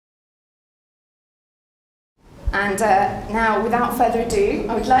And now, without further ado,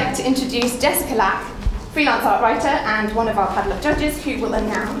 I would like to introduce Jessica Lack, freelance art writer and one of our panel of judges, who will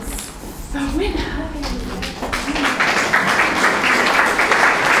announce the winner.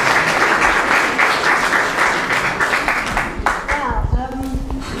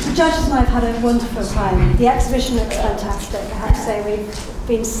 The judges and I have had a wonderful time. The exhibition looks fantastic, I have to say. We've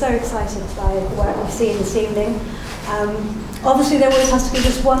been so excited by the work we've seen this evening. Obviously there always has to be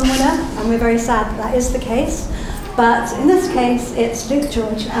just one winner, and we're very sad that is the case. But in this case, it's Luke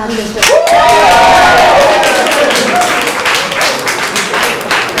George and Elizabeth.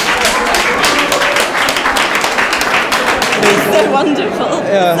 It's so wonderful,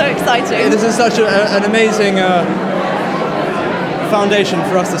 yeah. So exciting. This is such an amazing foundation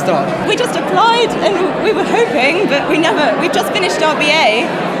for us to start. We just applied and we were hoping, but we've just finished our BA,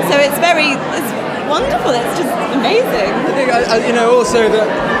 so it's wonderful, it's just amazing. I think, also that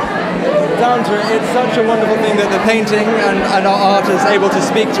down to it, it's such a wonderful thing that the painting and our art is able to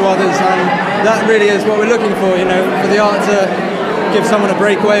speak to others, and that really is what we're looking for, for the art to give someone a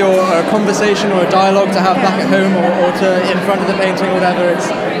breakaway or a conversation or a dialogue to have back at home or to in front of the painting or whatever. It's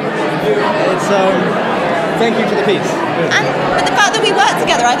thank you to the piece. But the fact that we work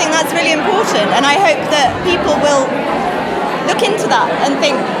together, I think that's really important, and I hope that people will look into that and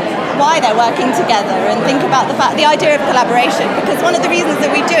think why they're working together and think about the idea of collaboration, because one of the reasons that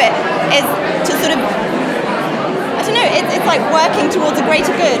we do it is to sort of, I don't know, it's like working towards a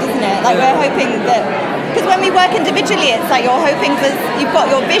greater good, isn't it? Like we're hoping that, because when we work individually, it's like you're hoping for, you've got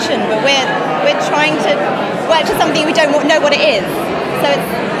your vision, but we're trying to work to something we don't know what it is. So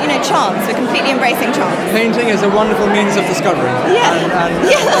it's, chance. We're completely embracing chance. Painting is a wonderful means of discovery. Yeah,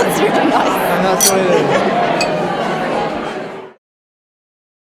 yeah, that's really nice. And that's what it is.